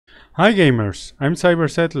Hi gamers, I'm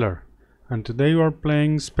CyberSettler and today we are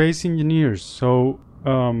playing Space Engineers.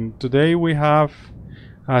 Today we have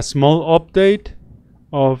a small update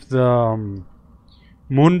of the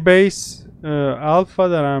Moonbase alpha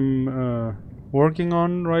that I'm working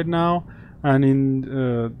on right now, and in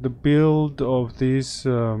the build of this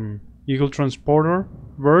Eagle Transporter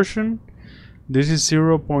version. This is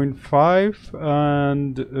 0.5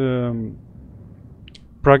 and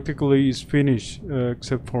practically is finished,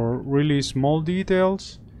 except for really small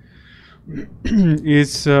details.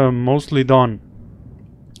 It's mostly done.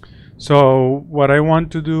 So what I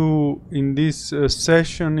want to do in this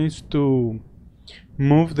session is to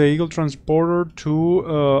move the Eagle Transporter to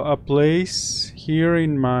a place here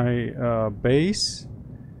in my base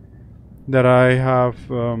that I have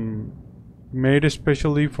made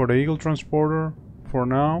especially for the Eagle Transporter. For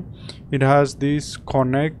now, it has this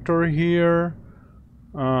connector here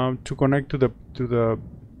to connect to the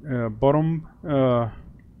bottom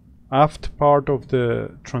aft part of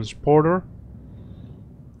the transporter.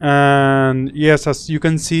 And yes, as you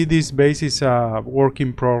can see, this base is a work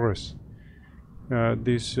in progress.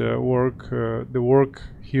 The work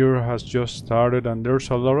here has just started, and there's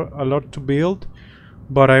a lot to build.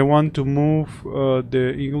 But I want to move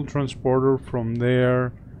the Eagle Transporter from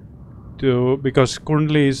there to, because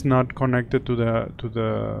currently it's not connected to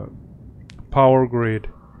the power grid.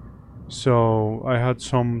 So I had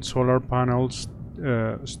some solar panels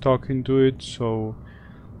stuck into it, so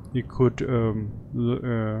you could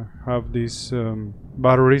have these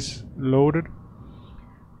batteries loaded.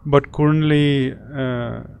 But currently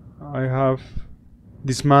I have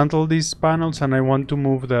dismantled these panels and I want to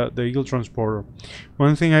move the Eagle Transporter.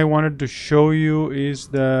 One thing I wanted to show you is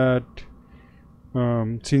that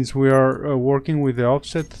since we are working with the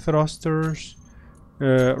offset thrusters,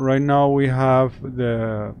 right now we have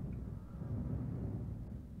the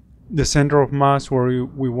center of mass where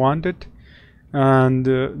we want it, and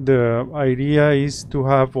the idea is to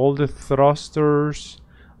have all the thrusters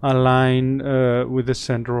align with the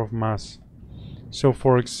center of mass. So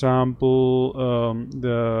for example,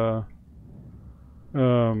 the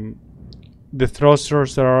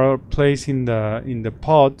thrusters that are placed in the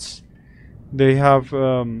pods, they have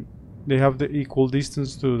the equal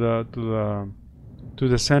distance to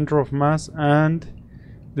the center of mass, and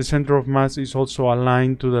the center of mass is also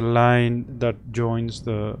aligned to the line that joins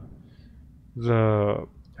the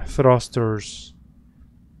thrusters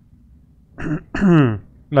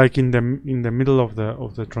like in the middle of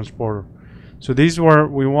the transporter. So this is where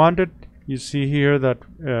we want it. You see here that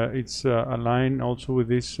it's aligned also with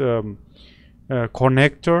this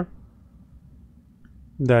connector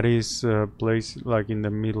that is placed like in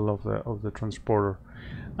the middle of the transporter.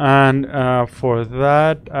 And for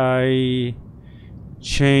that I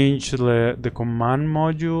changed the command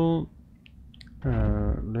module.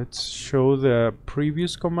 Let's show the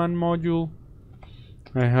previous command module.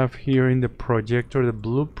 I have here in the projector the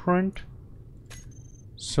blueprint.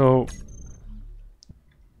 So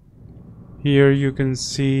here you can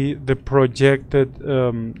see the projected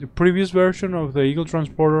previous version of the Eagle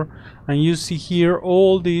Transporter, and you see here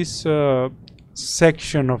all this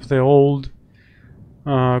section of the old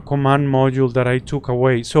command module that I took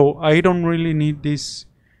away. So I don't really need this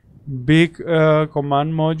big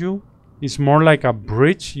command module. It's more like a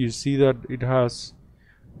bridge. You see that it has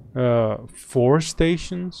 4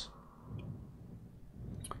 stations,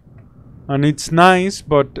 and it's nice,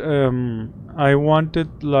 but I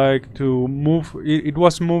wanted like to move it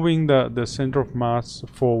was moving the center of mass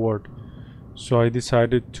forward, so I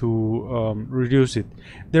decided to reduce it.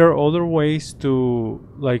 There are other ways to,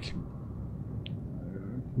 like,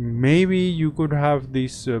 maybe you could have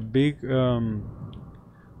this big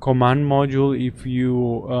command module if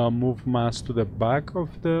you move mass to the back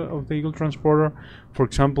of the Eagle Transporter. For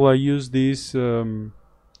example, I use these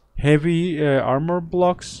heavy armor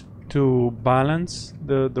blocks to balance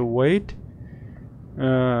the weight,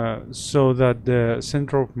 so that the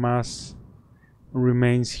center of mass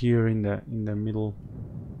remains here in the middle.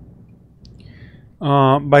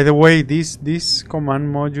 By the way, this command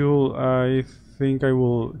module, I think I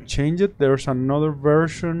will change it. There's another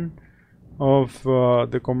version of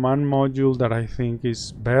the command module that I think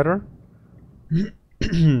is better.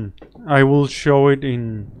 I will show it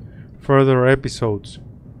in further episodes.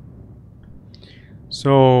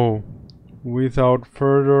 So without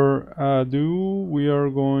further ado, we are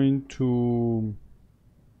going to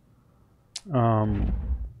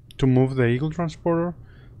move the Eagle Transporter.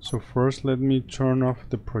 So first let me turn off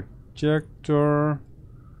the projector.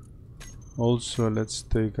 Also let's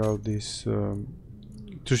take out this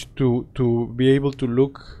just to be able to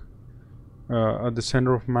look at the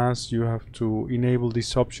center of mass, you have to enable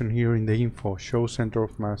this option here in the info, show center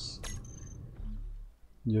of mass.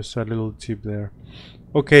 Just a little tip there.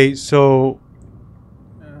 Okay, so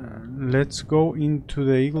let's go into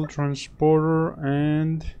the Eagle transporter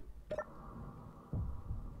and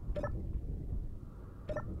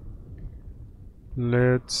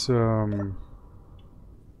let's well,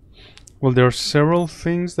 there are several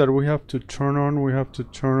things that we have to turn on. We have to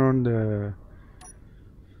turn on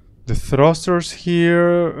the thrusters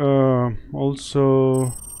here,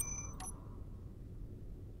 also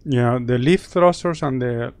yeah, the lift thrusters and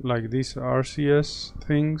the these RCS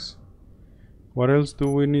things. What else do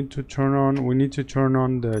we need to turn on? We need to turn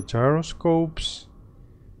on the gyroscopes.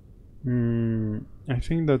 I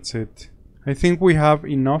think that's it. I think we have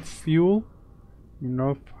enough fuel,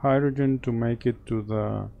 enough hydrogen to make it to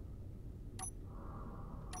the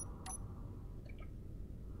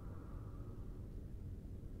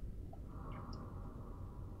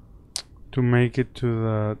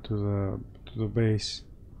base,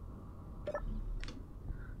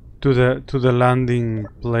 to the landing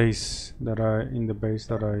place that in the base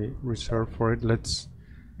that I reserved for it. Let's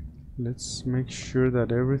make sure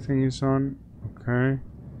that everything is on. Okay.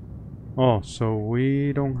 Oh, so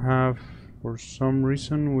we don't have, for some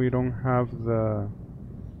reason we don't have the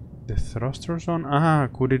thrusters on. Ah,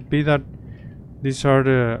 could it be that these are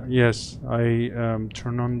the, yes, I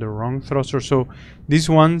turned on the wrong thruster. So these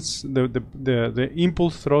ones, the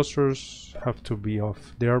impulse thrusters have to be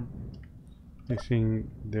off. They are, I think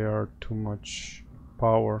they are too much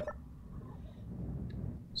power.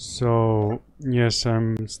 So yes,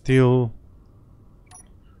 I'm still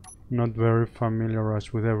not very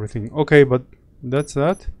familiarized with everything. Okay, but that's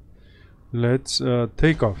that. Let's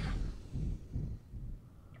take off.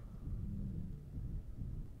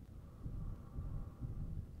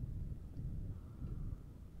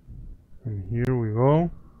 And here we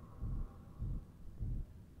go.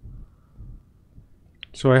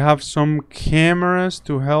 So I have some cameras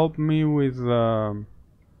to help me with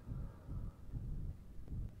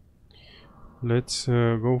let's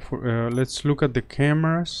go for let's look at the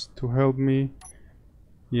cameras to help me,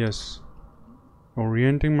 yes,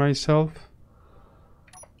 orienting myself.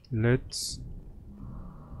 Let's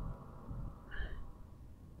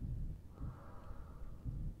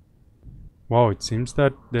wow, it seems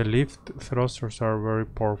that the lift thrusters are very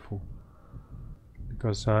powerful,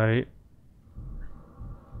 because I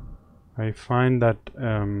find that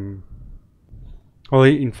well,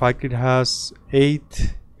 in fact it has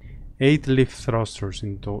eight lift thrusters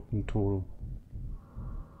in total.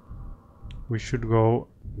 We should go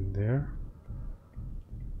there.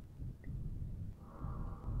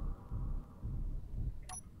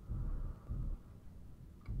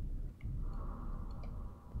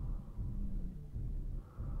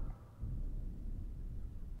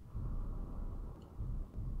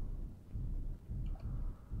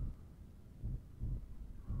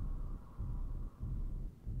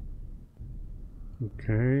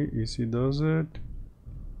 Okay, easy does it.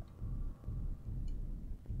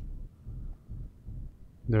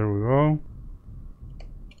 There we go.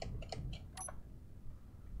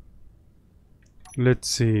 Let's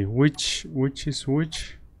see which is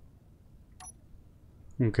which.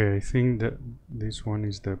 Okay, I think that this one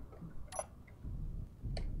is the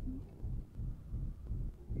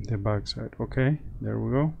back side. Okay, there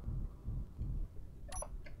we go.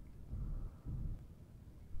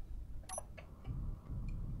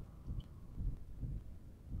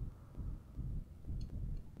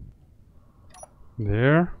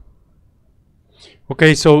 There.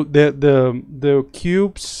 Okay, so the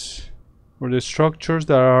cubes or the structures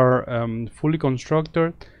that are fully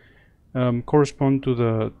constructed correspond to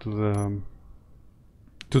the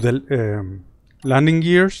landing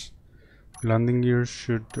gears. Landing gears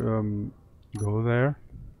should go there.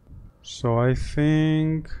 So I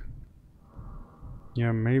think,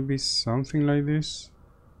 yeah, maybe something like this.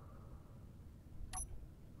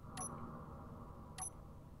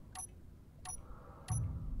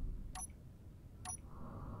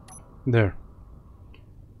 There.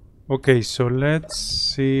 Okay, so let's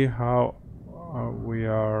see how we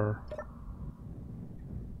are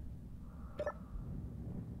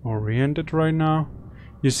oriented right now.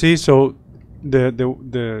 You see, so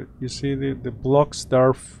you see the blocks that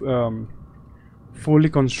are fully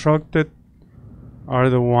constructed are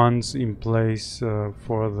the ones in place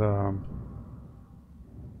for the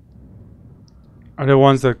are the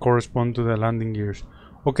ones that correspond to the landing gears.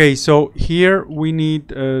 Okay, so here we need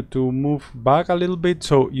to move back a little bit.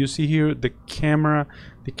 So you see here the camera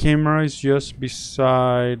is just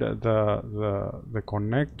beside the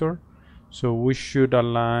connector. so we should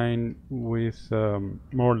align with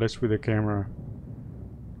more or less with the camera.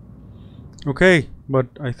 Okay, but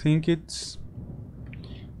I think it's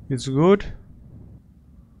good.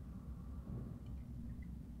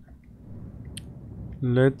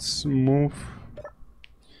 Let's move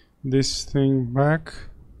this thing back.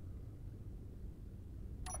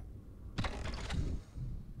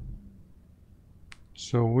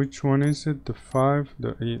 So which one is it? The 5,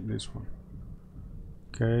 the 8, this one.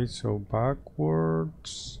 Okay, so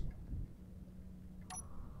backwards.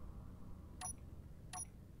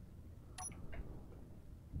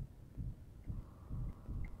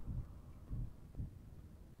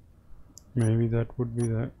 Maybe that would be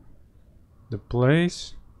the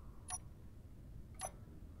place.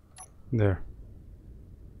 There.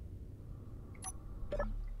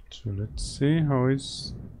 So let's see how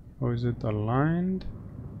is it aligned.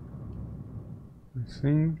 I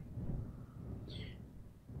think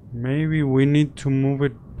maybe we need to move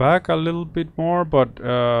it back a little bit more, but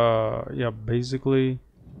yeah, basically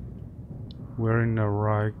we're in the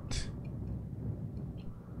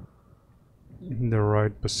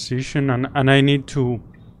right position, and I need to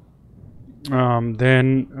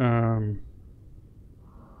then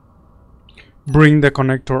bring the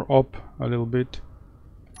connector up a little bit.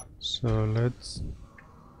 So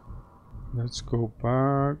let's go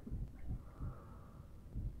back.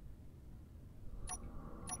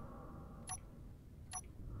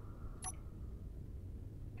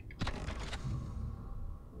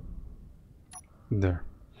 There.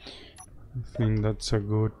 I think that's a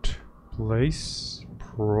good place,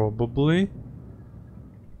 probably.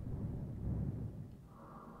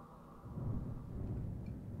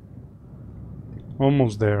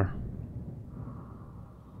 Almost there.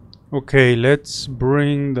 Okay, let's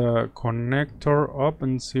bring the connector up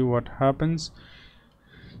and see what happens.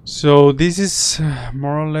 So this is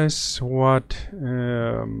more or less what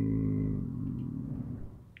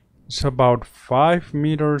it's about 5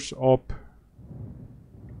 meters up.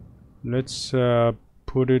 Let's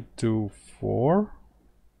put it to 4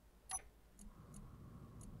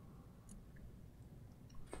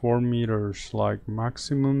 meters, like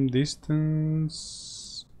maximum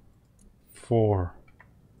distance 4,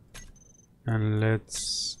 and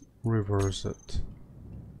let's reverse it.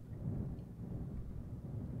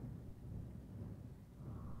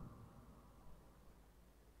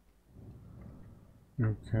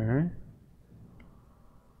 Okay.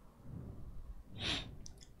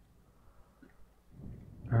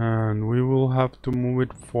 And we will have to move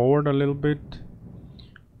it forward a little bit,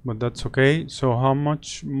 but that's okay. So how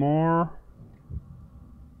much more?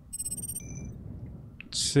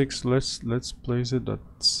 6. Let's place it at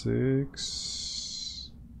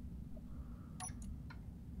 6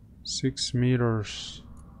 meters.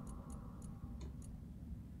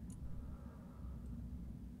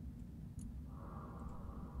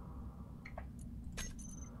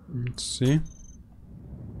 Let's see.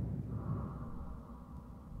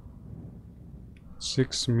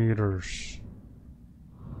 6 meters.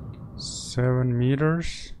 7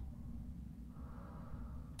 meters.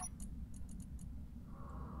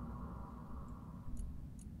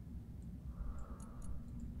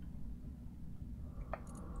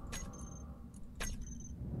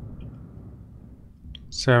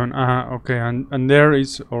 Okay, and there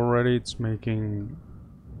is already, it's making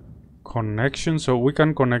connection, so we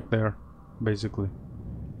can connect there basically.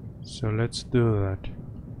 So let's do that.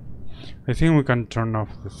 I think we can turn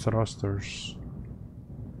off the thrusters.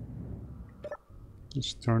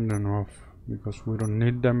 Let's turn them off because we don't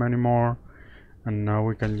need them anymore, and now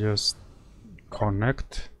we can just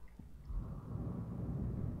connect.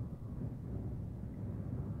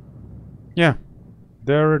 Yeah,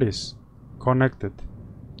 there it is, connected.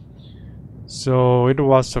 So it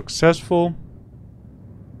was successful,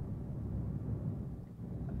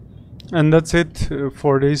 and that's it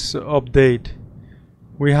for this update.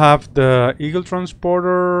 We have the Eagle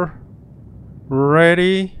transporter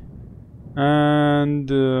ready, and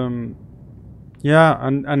yeah,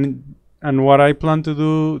 and what I plan to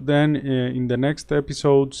do then in the next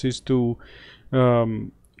episodes is to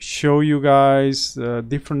show you guys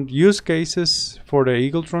different use cases for the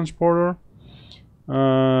Eagle transporter.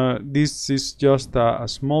 This is just a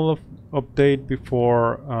small update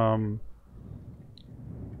before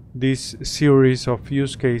this series of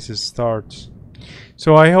use cases starts.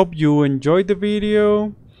 So I hope you enjoyed the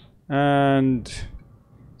video, and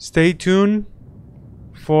stay tuned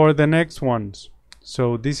for the next ones.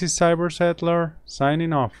 So this is Cyber Settler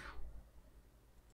signing off.